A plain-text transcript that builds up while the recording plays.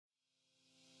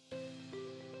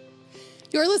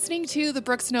You're listening to the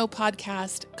Brooke Snow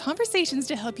Podcast, conversations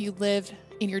to help you live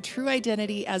in your true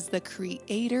identity as the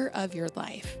creator of your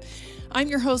life. I'm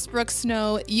your host, Brooke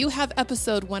Snow. You have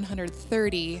episode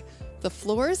 130, The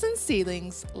Floors and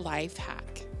Ceilings Life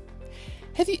Hack.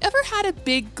 Have you ever had a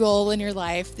big goal in your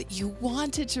life that you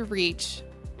wanted to reach,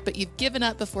 but you've given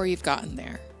up before you've gotten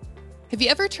there? Have you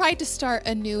ever tried to start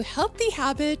a new healthy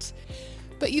habit,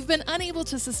 but you've been unable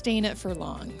to sustain it for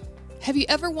long? Have you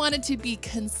ever wanted to be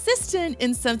consistent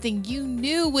in something you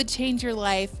knew would change your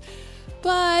life,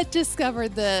 but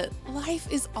discovered that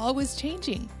life is always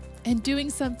changing and doing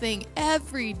something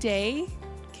every day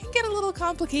can get a little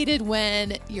complicated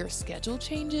when your schedule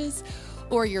changes,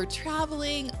 or you're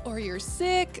traveling, or you're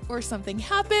sick, or something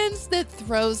happens that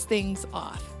throws things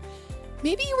off?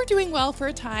 Maybe you were doing well for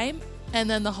a time, and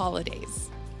then the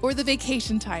holidays, or the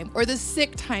vacation time, or the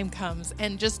sick time comes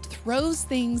and just throws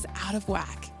things out of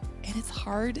whack. And it's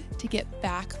hard to get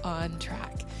back on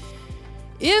track.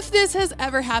 If this has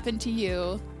ever happened to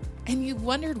you and you've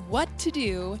wondered what to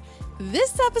do,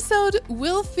 this episode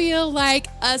will feel like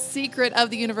a secret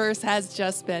of the universe has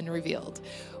just been revealed.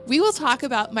 We will talk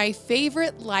about my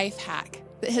favorite life hack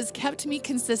that has kept me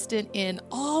consistent in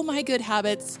all my good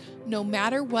habits, no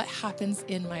matter what happens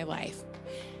in my life.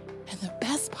 And the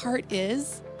best part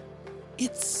is,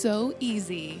 it's so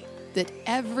easy that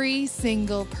every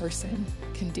single person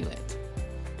can do it.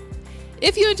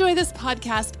 If you enjoy this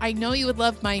podcast, I know you would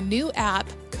love my new app,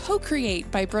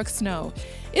 Co-Create by Brooke Snow.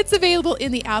 It's available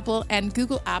in the Apple and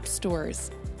Google App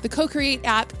Stores. The Co-Create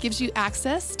app gives you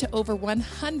access to over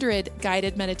 100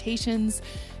 guided meditations,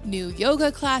 new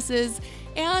yoga classes,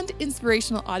 and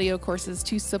inspirational audio courses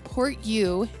to support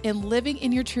you in living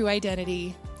in your true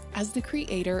identity as the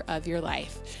creator of your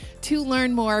life. To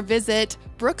learn more, visit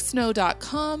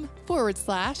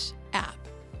brookesnow.com/app.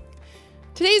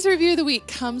 Today's review of the week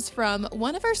comes from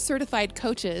one of our certified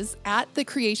coaches at the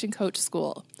Creation Coach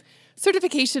School.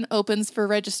 Certification opens for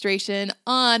registration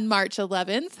on March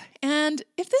 11th, and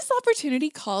if this opportunity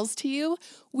calls to you,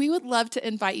 we would love to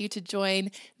invite you to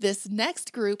join this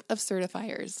next group of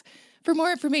certifiers. For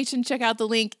more information, check out the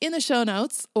link in the show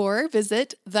notes or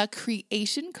visit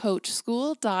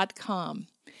thecreationcoachschool.com.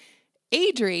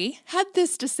 Adri had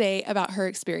this to say about her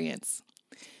experience.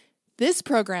 This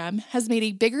program has made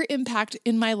a bigger impact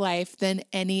in my life than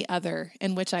any other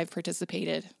in which I've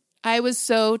participated. I was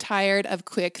so tired of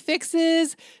quick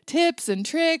fixes, tips, and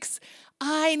tricks.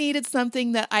 I needed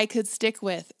something that I could stick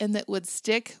with and that would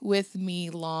stick with me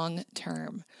long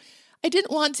term. I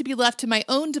didn't want to be left to my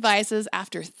own devices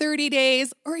after 30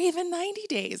 days or even 90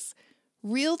 days.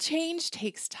 Real change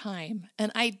takes time,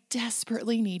 and I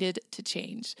desperately needed to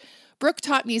change. Brooke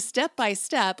taught me step by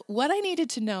step what I needed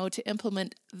to know to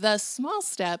implement the small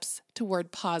steps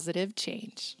toward positive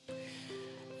change.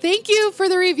 Thank you for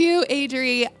the review,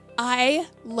 Adri. I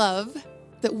love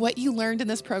that what you learned in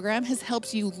this program has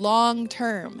helped you long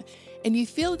term, and you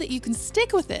feel that you can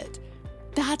stick with it.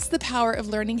 That's the power of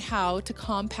learning how to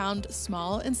compound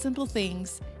small and simple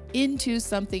things into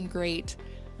something great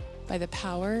by the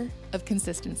power of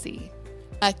consistency.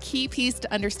 A key piece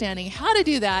to understanding how to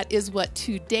do that is what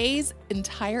today's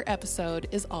entire episode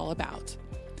is all about.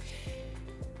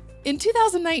 In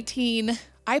 2019,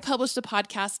 I published a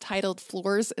podcast titled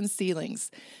Floors and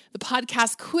Ceilings. The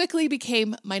podcast quickly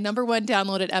became my #1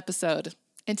 downloaded episode.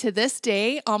 And to this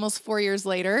day, almost 4 years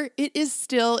later, it is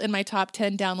still in my top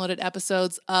 10 downloaded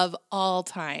episodes of all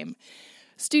time.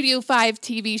 Studio 5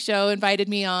 TV show invited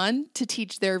me on to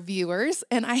teach their viewers,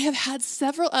 and I have had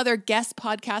several other guest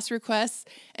podcast requests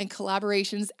and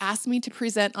collaborations ask me to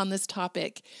present on this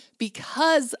topic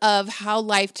because of how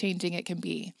life-changing it can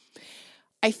be.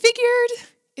 I figured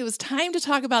it was time to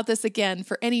talk about this again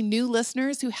for any new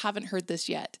listeners who haven't heard this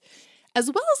yet.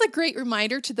 As well as a great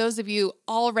reminder to those of you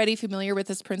already familiar with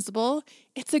this principle,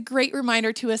 it's a great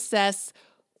reminder to assess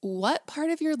what part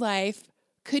of your life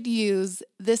could use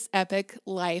this epic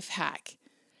life hack.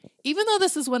 Even though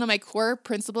this is one of my core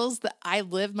principles that I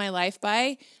live my life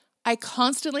by, I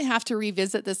constantly have to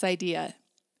revisit this idea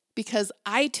because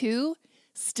I too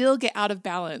still get out of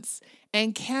balance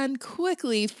and can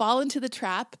quickly fall into the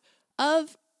trap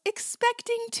of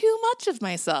expecting too much of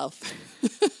myself.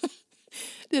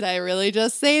 Did I really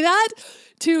just say that?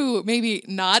 To maybe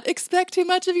not expect too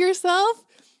much of yourself?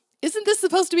 Isn't this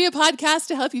supposed to be a podcast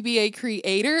to help you be a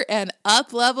creator and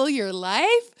up-level your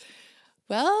life?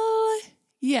 Well,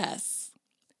 yes.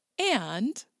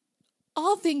 And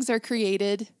all things are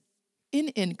created in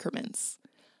increments,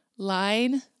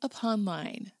 line upon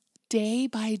line, day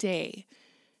by day.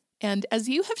 And as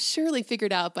you have surely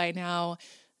figured out by now,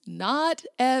 not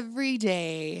every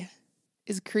day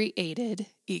is created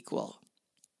equal.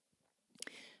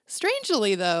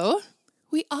 Strangely, though,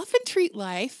 we often treat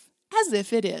life as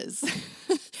if it is.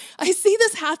 I see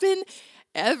this happen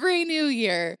every new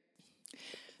year.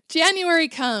 January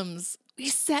comes. We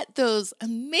set those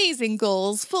amazing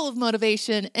goals full of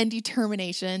motivation and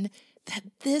determination that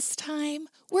this time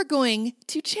we're going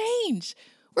to change.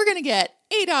 We're going to get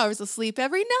 8 hours of sleep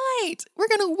every night. We're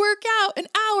going to work out an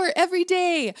hour every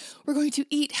day. We're going to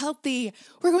eat healthy.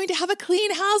 We're going to have a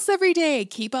clean house every day,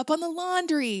 keep up on the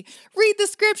laundry, read the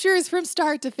scriptures from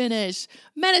start to finish,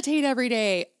 meditate every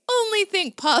day, only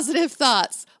think positive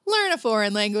thoughts, learn a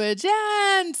foreign language,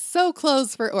 and sew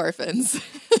clothes for orphans.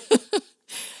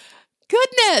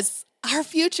 Goodness, our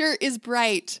future is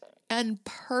bright and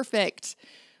perfect.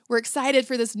 We're excited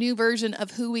for this new version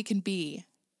of who we can be.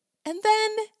 And then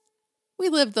we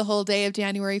live the whole day of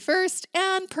January 1st,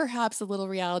 and perhaps a little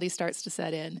reality starts to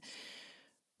set in.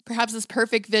 Perhaps this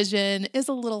perfect vision is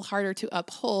a little harder to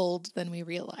uphold than we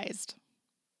realized.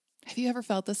 Have you ever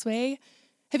felt this way?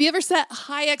 Have you ever set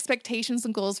high expectations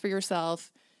and goals for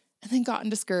yourself and then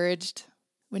gotten discouraged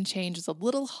when change is a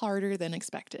little harder than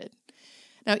expected?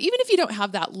 Now, even if you don't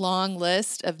have that long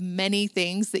list of many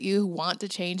things that you want to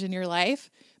change in your life,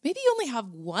 maybe you only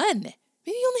have one.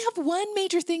 Maybe you only have one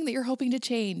major thing that you're hoping to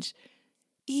change.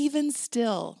 Even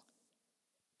still,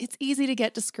 it's easy to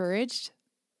get discouraged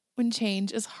when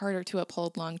change is harder to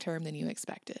uphold long-term than you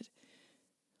expected.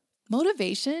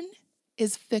 Motivation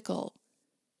is fickle,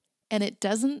 and it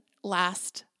doesn't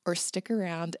last or stick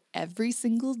around every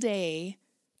single day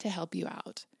to help you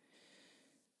out.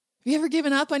 Have you ever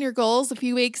given up on your goals a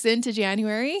few weeks into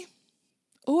January?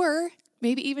 Or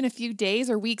maybe even a few days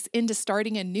or weeks into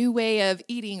starting a new way of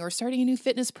eating or starting a new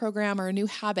fitness program or a new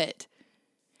habit?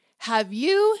 Have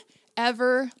you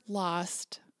ever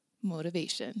lost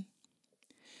motivation?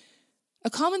 A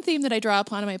common theme that I draw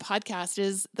upon in my podcast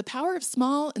is the power of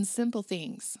small and simple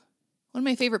things. One of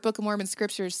my favorite Book of Mormon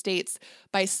scriptures states,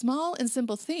 "By small and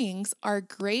simple things are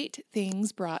great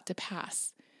things brought to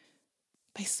pass."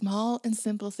 By small and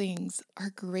simple things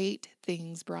are great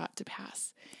things brought to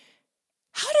pass.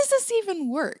 How does this even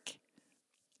work?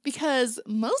 Because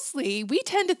mostly we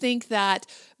tend to think that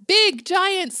big,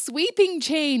 giant, sweeping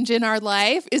change in our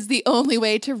life is the only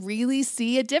way to really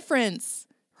see a difference,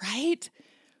 right?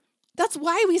 That's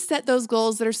why we set those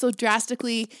goals that are so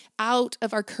drastically out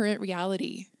of our current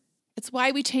reality. It's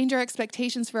why we change our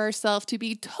expectations for ourselves to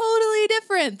be totally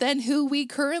different than who we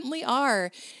currently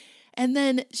are, and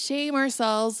then shame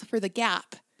ourselves for the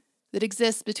gap that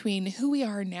exists between who we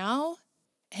are now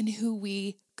and who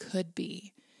we could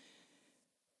be.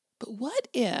 But what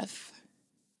if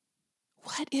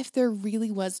there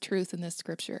really was truth in this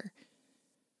scripture?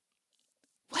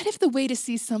 What if the way to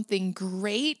see something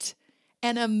great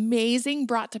and amazing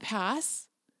brought to pass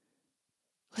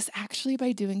was actually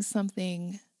by doing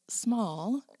something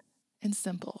small and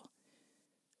simple?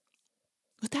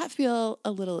 Would that feel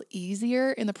a little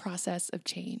easier in the process of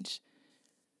change?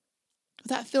 Would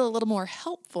that feel a little more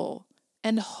helpful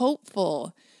and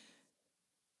hopeful?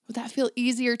 Would that feel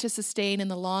easier to sustain in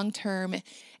the long term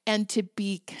and to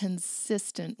be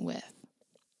consistent with?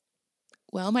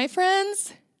 Well, my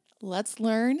friends, let's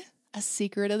learn a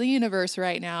secret of the universe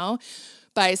right now.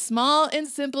 By small and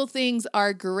simple things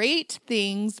are great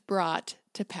things brought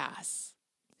to pass.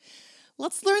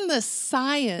 Let's learn the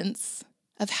science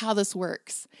of how this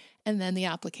works, and then the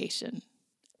application.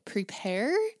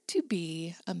 Prepare to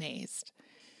be amazed.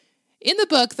 In the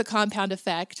book, The Compound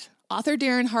Effect, author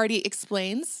Darren Hardy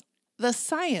explains the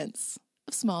science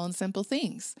of small and simple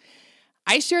things.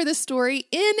 I share this story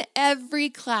in every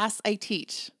class I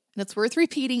teach, and it's worth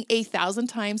repeating 1,000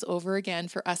 times over again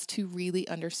for us to really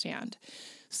understand.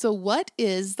 So what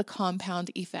is the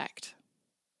compound effect?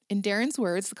 In Darren's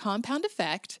words, the compound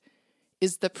effect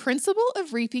is the principle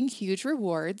of reaping huge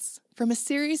rewards from a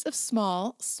series of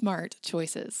small, smart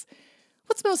choices.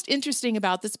 What's most interesting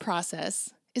about this process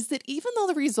is that even though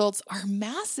the results are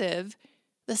massive,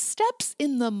 the steps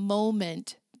in the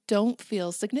moment don't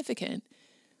feel significant.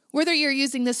 Whether you're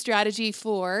using this strategy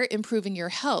for improving your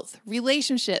health,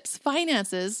 relationships,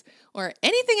 finances, or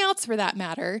anything else for that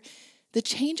matter, the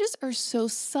changes are so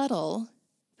subtle,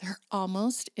 they're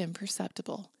almost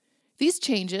imperceptible. These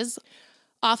changes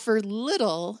offer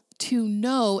little to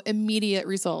no immediate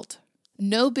result.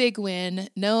 No big win,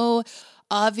 no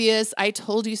obvious "I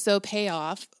told you so"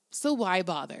 payoff, so why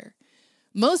bother?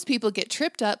 Most people get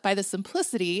tripped up by the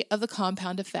simplicity of the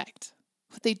compound effect.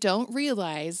 What they don't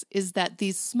realize is that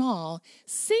these small,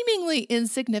 seemingly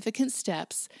insignificant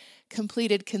steps,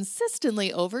 completed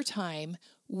consistently over time,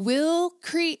 will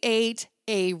create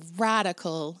a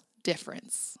radical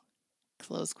difference.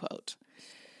 Close quote.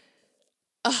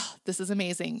 Oh, this is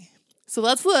amazing. So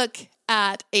let's look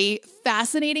at a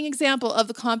fascinating example of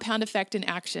the compound effect in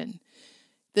action.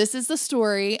 This is the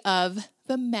story of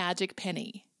the magic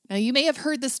penny. Now, you may have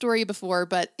heard this story before,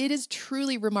 but it is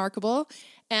truly remarkable,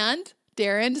 and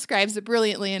Darren describes it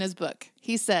brilliantly in his book.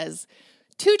 He says,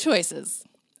 2 choices.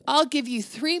 I'll give you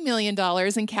 $3 million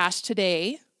in cash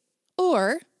today,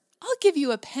 or I'll give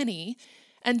you a penny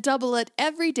and double it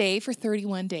every day for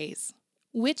 31 days.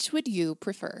 Which would you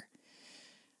prefer?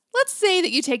 Let's say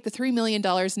that you take the $3 million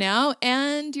now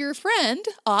and your friend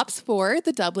opts for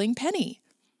the doubling penny.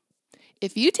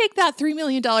 If you take that $3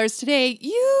 million today,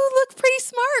 you look pretty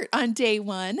smart on day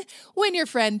 1 when your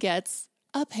friend gets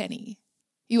a penny.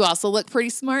 You also look pretty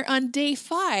smart on day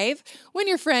 5 when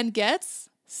your friend gets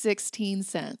 16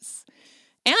 cents.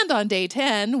 And on day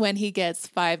 10 when he gets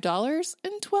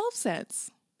 $5.12.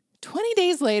 20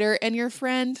 days later and your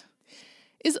friend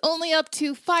is only up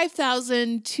to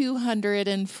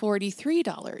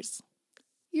 $5,243.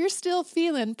 You're still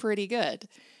feeling pretty good.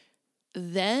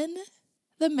 Then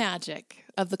the magic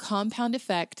of the compound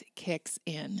effect kicks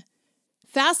in.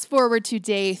 Fast forward to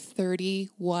day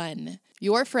 31.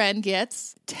 Your friend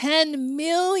gets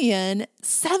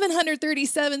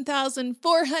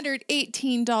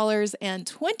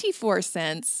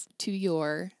 $10,737,418.24 to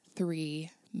your $3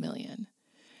 million.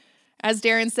 As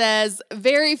Darren says,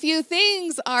 very few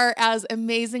things are as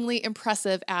amazingly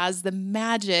impressive as the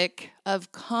magic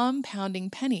of compounding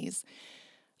pennies.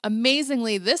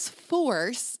 Amazingly, this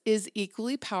force is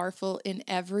equally powerful in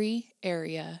every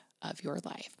area of your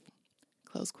life.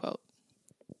 Close quote.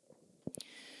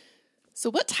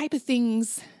 So what type of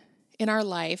things in our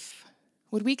life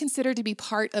would we consider to be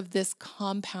part of this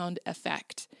compound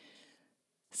effect?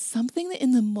 Something that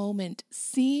in the moment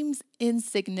seems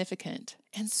insignificant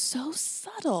and so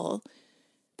subtle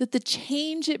that the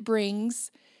change it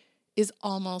brings is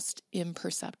almost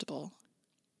imperceptible.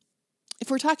 If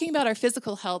we're talking about our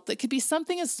physical health, it could be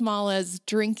something as small as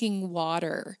drinking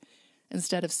water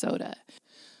instead of soda,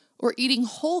 or eating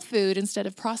whole food instead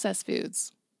of processed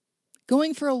foods,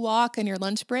 going for a walk on your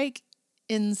lunch break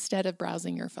instead of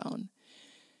browsing your phone.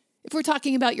 If we're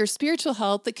talking about your spiritual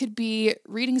health, it could be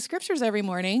reading scriptures every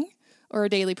morning or a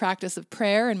daily practice of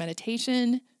prayer and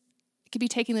meditation. It could be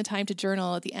taking the time to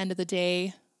journal at the end of the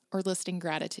day or listing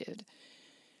gratitude.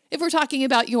 If we're talking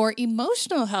about your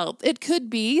emotional health, it could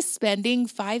be spending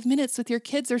 5 minutes with your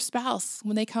kids or spouse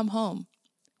when they come home,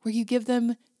 where you give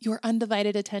them your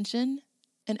undivided attention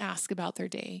and ask about their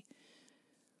day.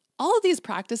 All of these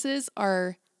practices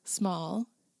are small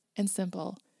and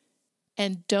simple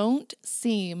and don't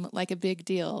seem like a big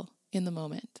deal in the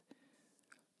moment.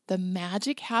 The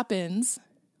magic happens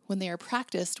when they are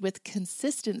practiced with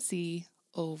consistency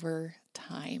over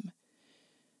time.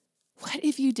 What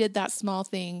if you did that small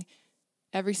thing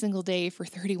every single day for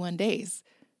 31 days?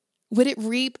 Would it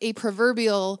reap a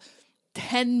proverbial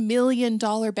 $10 million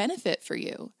benefit for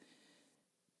you?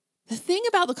 The thing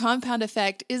about the compound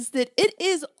effect is that it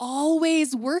is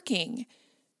always working.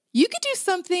 You could do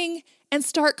something and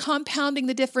start compounding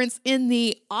the difference in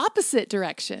the opposite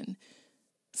direction.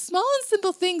 Small and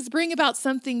simple things bring about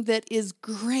something that is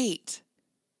great.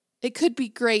 It could be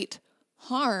great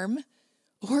harm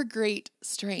or great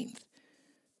strength.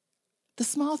 The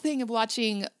small thing of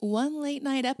watching one late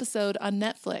night episode on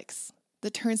Netflix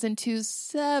that turns into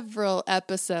several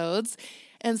episodes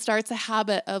and starts a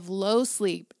habit of low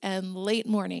sleep and late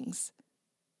mornings.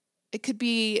 It could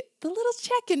be the little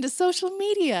check into social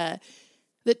media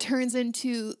that turns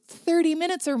into 30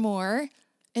 minutes or more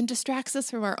and distracts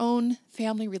us from our own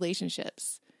family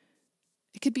relationships.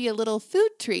 It could be a little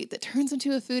food treat that turns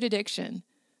into a food addiction.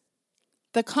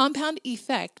 The compound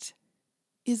effect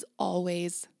is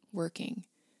always working.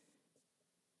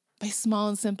 By small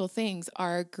and simple things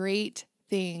are great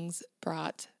things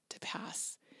brought to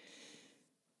pass.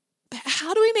 But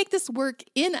how do we make this work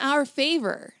in our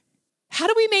favor? How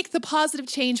do we make the positive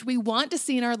change we want to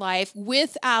see in our life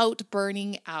without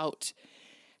burning out?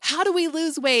 How do we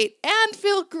lose weight and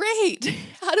feel great?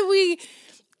 How do we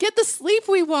get the sleep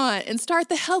we want and start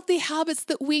the healthy habits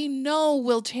that we know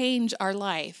will change our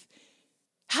life?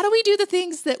 How do we do the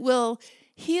things that will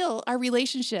heal our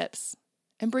relationships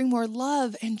and bring more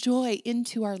love and joy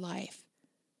into our life?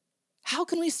 How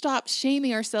can we stop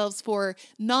shaming ourselves for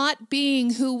not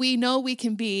being who we know we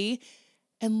can be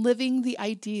and living the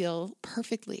ideal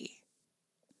perfectly?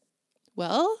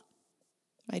 Well,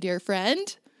 my dear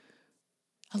friend,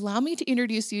 allow me to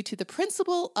introduce you to the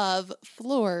principle of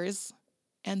floors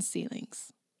and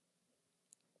ceilings.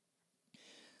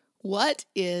 What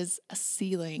is a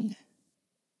ceiling?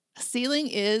 A ceiling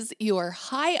is your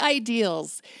high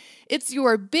ideals. It's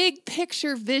your big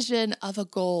picture vision of a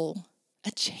goal,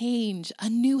 a change, a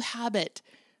new habit,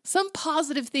 some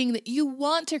positive thing that you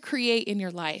want to create in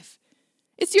your life.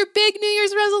 It's your big New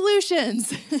Year's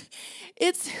resolutions.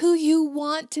 It's who you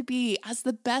want to be as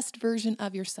the best version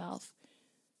of yourself.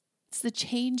 It's the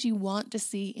change you want to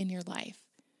see in your life.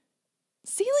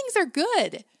 Ceilings are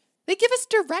good. They give us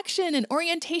direction and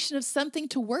orientation of something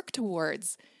to work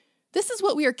towards. This is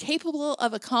what we are capable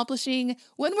of accomplishing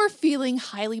when we're feeling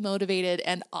highly motivated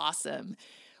and awesome,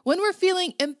 when we're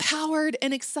feeling empowered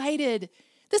and excited.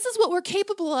 This is what we're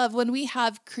capable of when we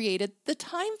have created the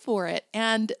time for it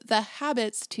and the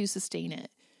habits to sustain it.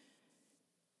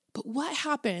 But what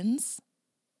happens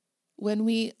when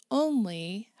we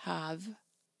only have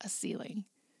a ceiling?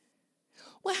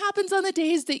 What happens on the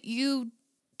days that you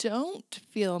don't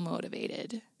feel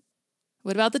motivated?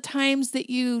 What about the times that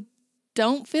you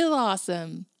don't feel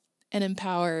awesome and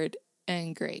empowered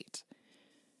and great?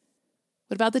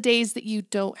 What about the days that you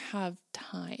don't have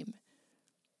time?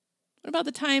 What about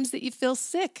the times that you feel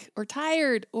sick or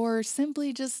tired or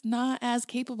simply just not as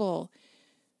capable?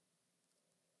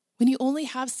 When you only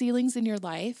have ceilings in your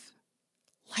life,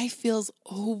 life feels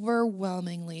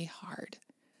overwhelmingly hard.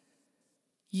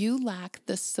 You lack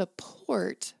the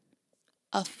support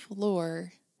a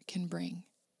floor can bring.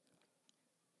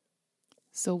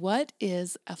 So what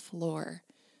is a floor?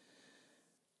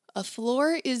 A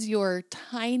floor is your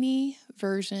tiny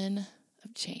version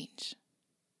of change.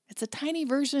 It's a tiny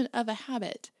version of a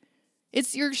habit.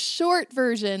 It's your short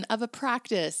version of a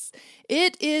practice.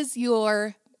 It is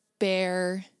your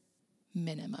bare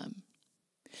minimum.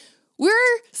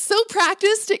 We're so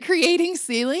practiced at creating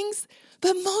ceilings,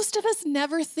 but most of us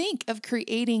never think of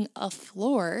creating a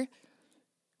floor.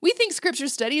 We think scripture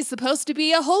study is supposed to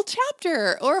be a whole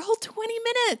chapter or a whole 20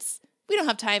 minutes. We don't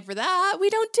have time for that. We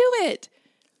don't do it.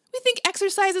 We think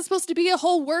exercise is supposed to be a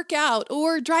whole workout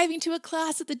or driving to a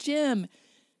class at the gym.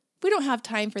 We don't have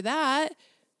time for that.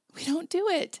 We don't do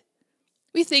it.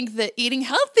 We think that eating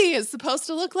healthy is supposed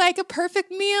to look like a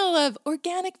perfect meal of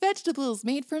organic vegetables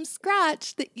made from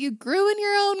scratch that you grew in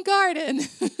your own garden.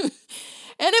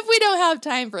 And if we don't have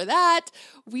time for that,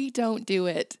 we don't do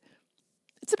it.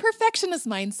 It's a perfectionist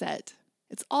mindset.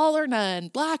 It's all or none,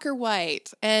 black or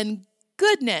white. And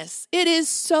goodness, it is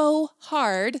so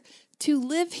hard to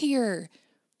live here.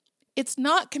 It's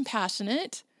not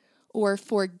compassionate or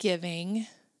forgiving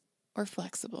or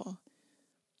flexible.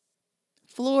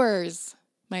 Floors,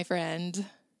 my friend,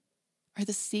 are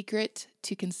the secret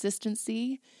to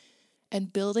consistency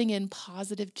and building in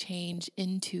positive change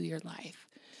into your life.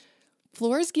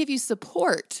 Floors give you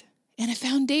support and a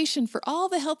foundation for all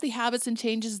the healthy habits and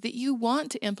changes that you want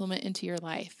to implement into your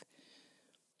life.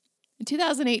 In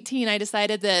 2018, I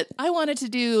decided that I wanted to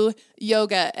do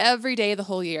yoga every day the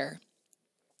whole year.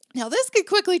 Now, this could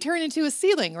quickly turn into a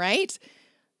ceiling, right?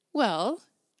 Well,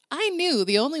 I knew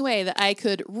the only way that I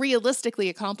could realistically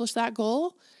accomplish that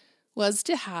goal was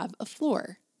to have a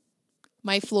floor.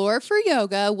 My floor for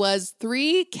yoga was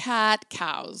 3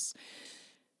 cat-cows.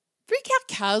 3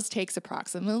 cat-cows takes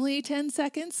approximately 10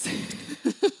 seconds.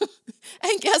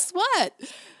 And guess what?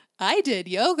 I did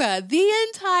yoga the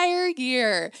entire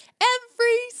year,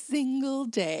 every single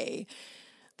day.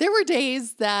 There were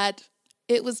days that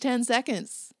it was 10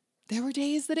 seconds. There were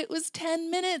days that it was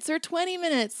 10 minutes or 20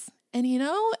 minutes. And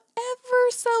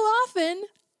ever so often,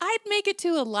 I'd make it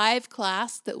to a live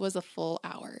class that was a full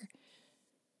hour.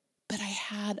 But I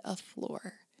had a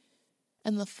floor.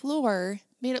 And the floor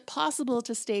made it possible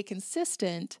to stay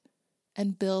consistent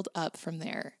and build up from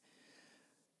there.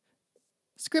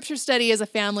 Scripture study as a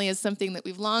family is something that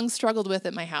we've long struggled with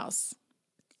at my house.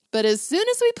 But as soon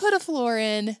as we put a floor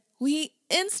in, we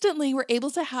instantly were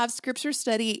able to have scripture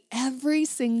study every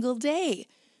single day.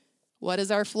 What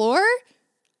is our floor?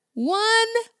 1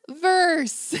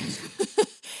 verse.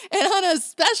 And on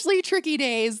especially tricky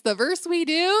days, the verse we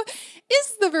do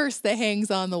is the verse that hangs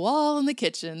on the wall in the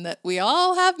kitchen that we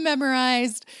all have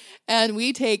memorized, and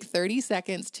we take 30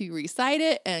 seconds to recite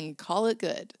it and call it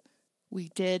good. We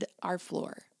did our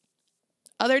floor.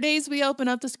 Other days we open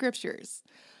up the scriptures.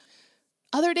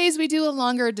 Other days we do a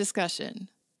longer discussion,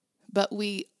 but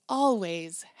we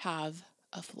always have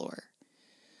a floor.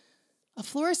 A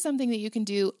floor is something that you can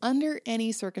do under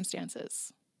any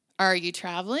circumstances. Are you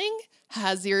traveling?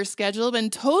 Has your schedule been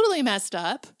totally messed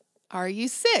up? Are you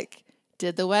sick?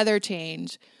 Did the weather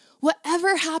change?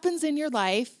 Whatever happens in your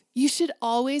life, you should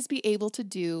always be able to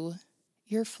do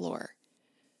your floor.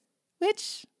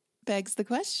 Which begs the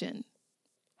question,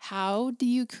 how do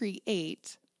you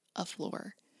create a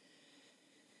floor?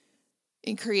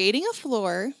 In creating a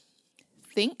floor,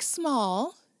 think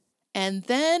small and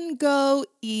then go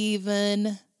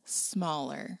even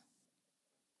smaller.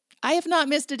 I have not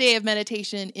missed a day of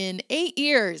meditation in 8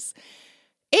 years.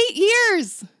 8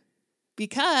 years!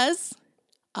 Because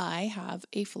I have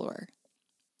a floor.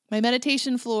 My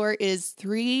meditation floor is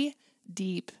 3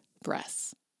 deep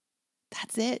breaths.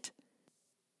 That's it.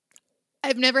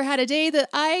 I've never had a day that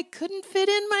I couldn't fit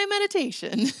in my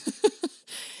meditation.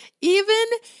 Even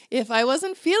if I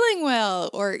wasn't feeling well,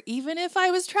 or even if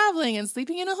I was traveling and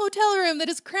sleeping in a hotel room that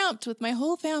is cramped with my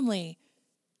whole family,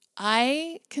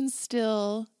 I can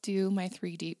still do my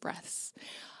 3 deep breaths.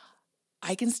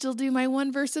 I can still do my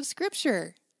 1 verse of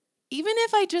scripture, even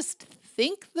if I just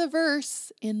think the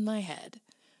verse in my head.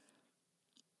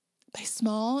 By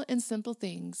small and simple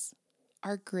things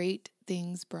are great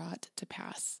things brought to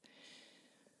pass.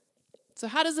 So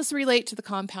how does this relate to the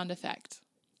compound effect?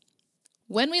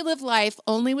 When we live life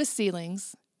only with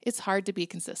ceilings, it's hard to be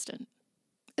consistent.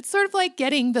 It's sort of like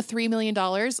getting the $3 million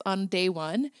on day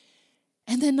 1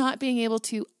 and then not being able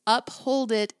to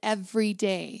uphold it every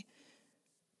day.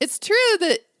 It's true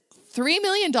that $3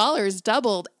 million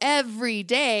doubled every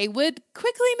day would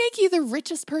quickly make you the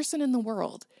richest person in the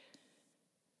world.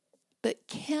 But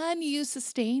can you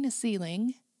sustain a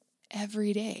ceiling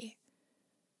every day?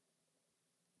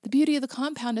 The beauty of the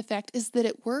compound effect is that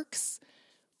it works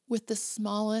with the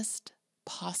smallest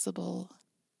possible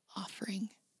offering.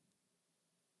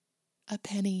 A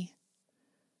penny.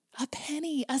 A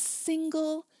penny. A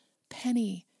single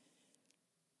penny.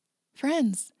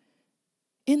 Friends,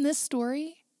 in this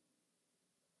story,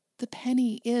 the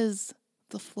penny is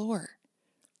the floor.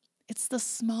 It's the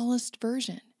smallest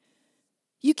version.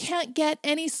 You can't get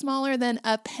any smaller than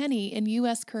a penny in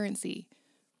U.S. currency.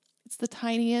 It's the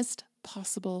tiniest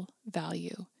possible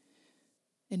value.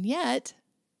 And yet,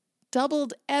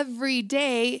 doubled every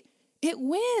day, it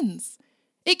wins.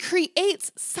 It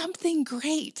creates something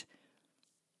great.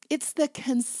 It's the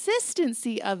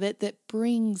consistency of it that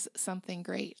brings something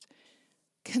great.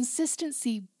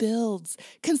 Consistency builds.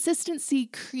 Consistency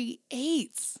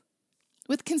creates.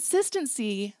 With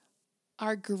consistency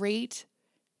are great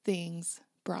things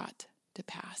brought to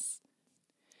pass.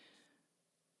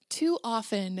 Too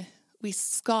often, we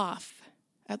scoff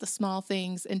at the small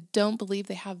things and don't believe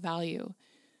they have value.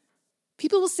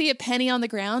 People will see a penny on the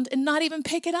ground and not even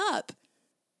pick it up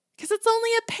because it's only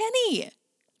a penny.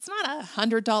 It's not a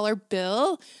 $100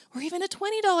 bill or even a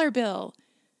 $20 bill.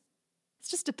 It's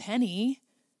just a penny.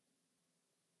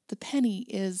 The penny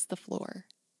is the floor.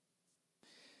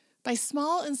 By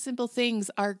small and simple things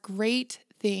are great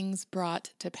things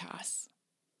brought to pass.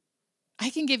 I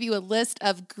can give you a list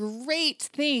of great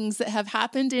things that have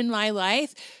happened in my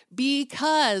life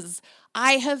because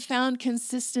I have found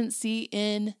consistency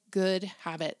in good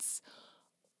habits,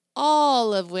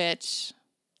 all of which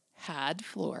had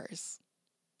floors.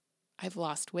 I've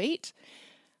lost weight.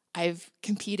 I've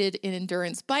competed in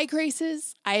endurance bike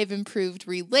races. I've improved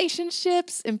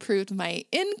relationships, improved my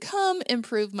income,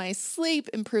 improved my sleep,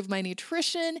 improved my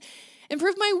nutrition,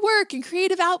 improved my work and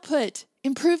creative output,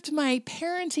 improved my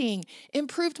parenting,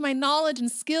 improved my knowledge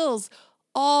and skills,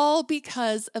 all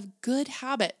because of good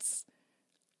habits,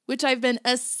 which I've been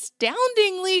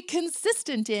astoundingly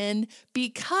consistent in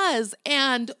because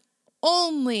and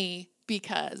only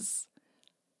because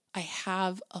I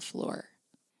have a floor.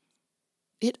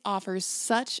 It offers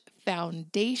such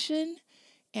foundation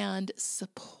and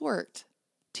support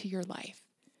to your life.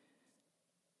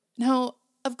 Now,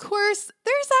 of course,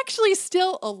 there's actually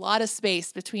still a lot of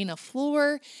space between a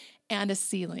floor and a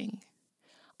ceiling.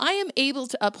 I am able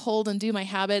to uphold and do my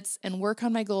habits and work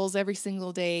on my goals every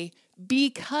single day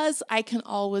because I can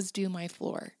always do my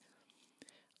floor.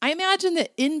 I imagine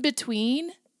that in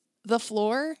between the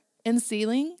floor and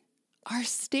ceiling are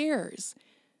stairs.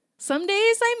 Some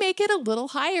days I make it a little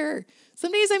higher.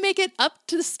 Some days I make it up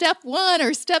to step 1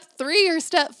 or step 3 or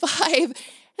step 5.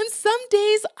 And some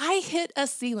days I hit a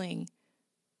ceiling.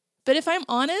 But if I'm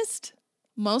honest,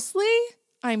 mostly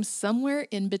I'm somewhere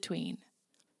in between.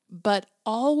 But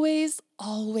always,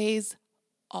 always,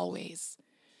 always,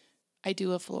 I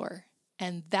do a floor.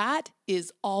 And that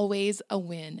is always a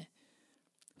win.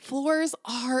 Floors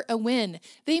are a win.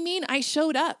 They mean I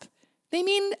showed up. They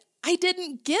mean I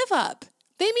didn't give up.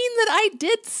 They mean that I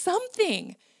did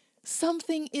something.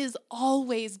 Something is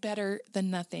always better than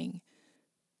nothing.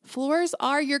 Floors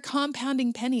are your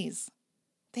compounding pennies.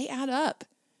 They add up.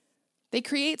 They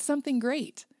create something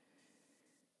great.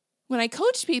 When I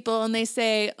coach people and they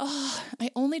say, "Oh,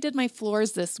 I only did my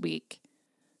floors this week,"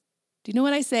 do you know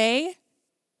what I say?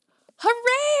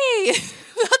 Hooray!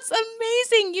 That's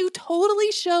amazing. You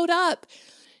totally showed up.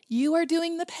 You are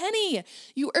doing the penny.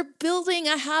 You are building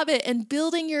a habit and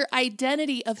building your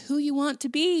identity of who you want to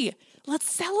be. Let's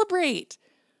celebrate.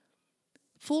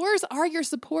 Floors are your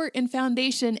support and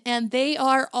foundation, and they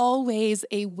are always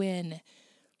a win.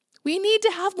 We need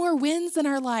to have more wins in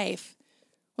our life.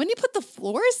 When you put the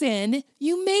floors in,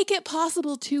 you make it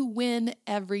possible to win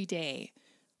every day,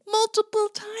 multiple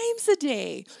times a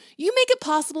day. You make it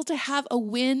possible to have a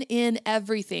win in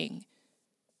everything.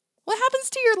 What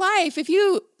happens to your life if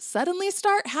you suddenly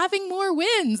start having more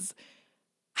wins?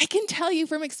 I can tell you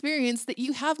from experience that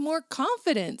you have more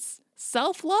confidence,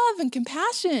 self-love and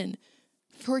compassion,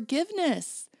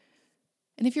 forgiveness.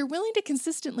 And if you're willing to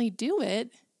consistently do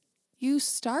it, you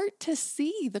start to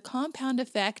see the compound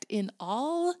effect in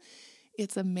all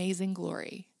its amazing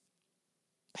glory.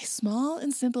 By small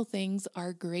and simple things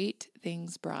are great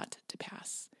things brought to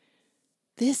pass.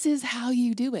 This is how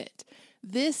you do it.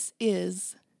 This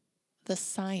is the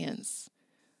science.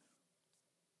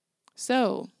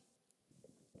 So,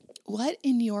 what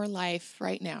in your life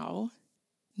right now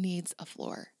needs a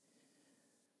floor?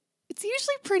 It's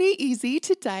usually pretty easy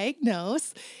to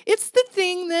diagnose. It's the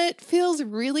thing that feels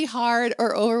really hard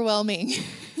or overwhelming.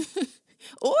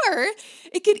 Or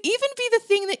it could even be the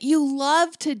thing that you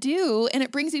love to do and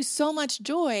it brings you so much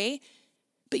joy,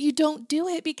 but you don't do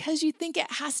it because you think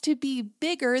it has to be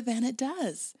bigger than it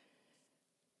does.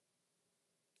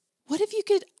 What if you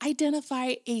could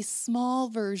identify a small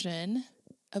version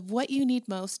of what you need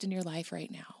most in your life right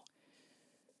now?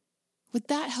 Would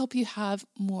that help you have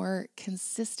more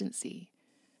consistency?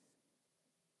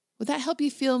 Would that help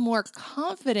you feel more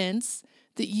confidence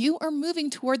that you are moving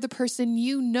toward the person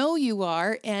you know you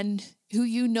are and who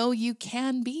you know you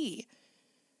can be?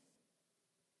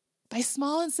 By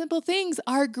small and simple things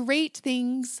are great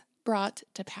things brought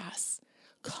to pass.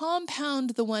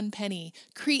 Compound the 1 penny,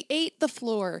 create the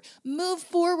floor, move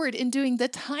forward in doing the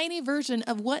tiny version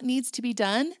of what needs to be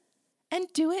done,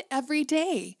 and do it every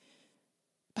day.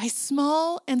 By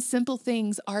small and simple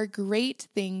things are great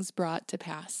things brought to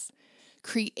pass.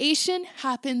 Creation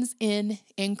happens in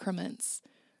increments,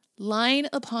 line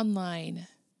upon line,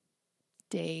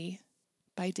 day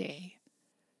by day.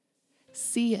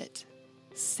 See it,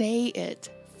 say it,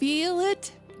 feel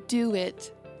it, do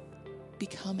it,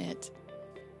 become it.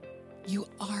 You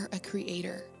are a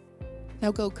creator.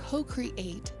 Now go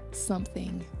co-create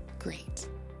something great.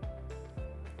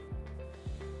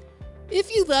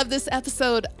 If you love this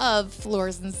episode of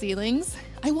Floors and Ceilings,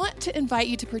 I want to invite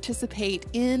you to participate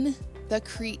in the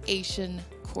Creation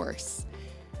course.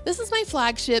 This is my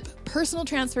flagship personal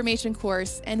transformation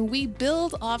course, and we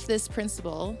build off this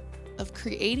principle of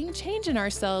creating change in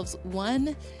ourselves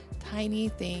one tiny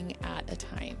thing at a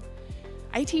time.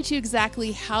 I teach you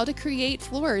exactly how to create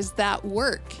floors that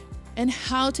work and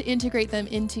how to integrate them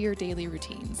into your daily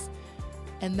routines.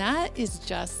 And that is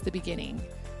just the beginning.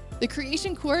 The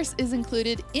Creation course is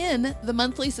included in the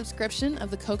monthly subscription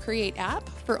of the Co-Create app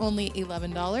for only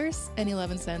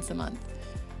 $11.11 a month.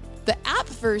 The app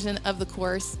version of the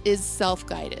course is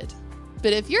self-guided.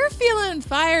 But if you're feeling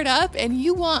fired up and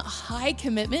you want high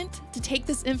commitment to take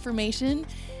this information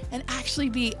and actually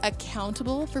be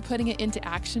accountable for putting it into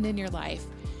action in your life,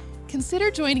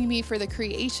 consider joining me for the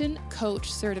Creation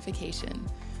Coach certification.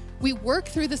 We work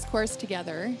through this course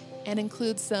together and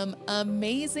include some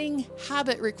amazing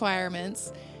habit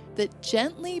requirements that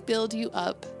gently build you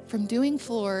up from doing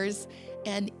floors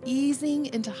and easing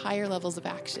into higher levels of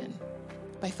action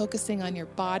by focusing on your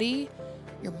body,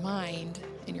 your mind,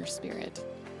 and your spirit.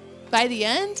 By the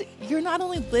end, you're not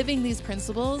only living these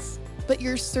principles, but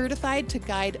you're certified to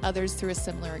guide others through a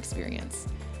similar experience.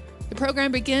 The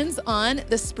program begins on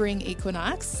the spring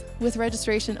equinox, with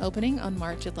registration opening on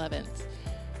March 11th.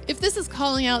 If this is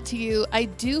calling out to you, I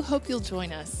do hope you'll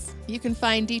join us. You can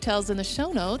find details in the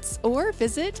show notes or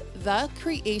visit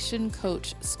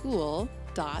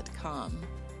thecreationcoachschool.com.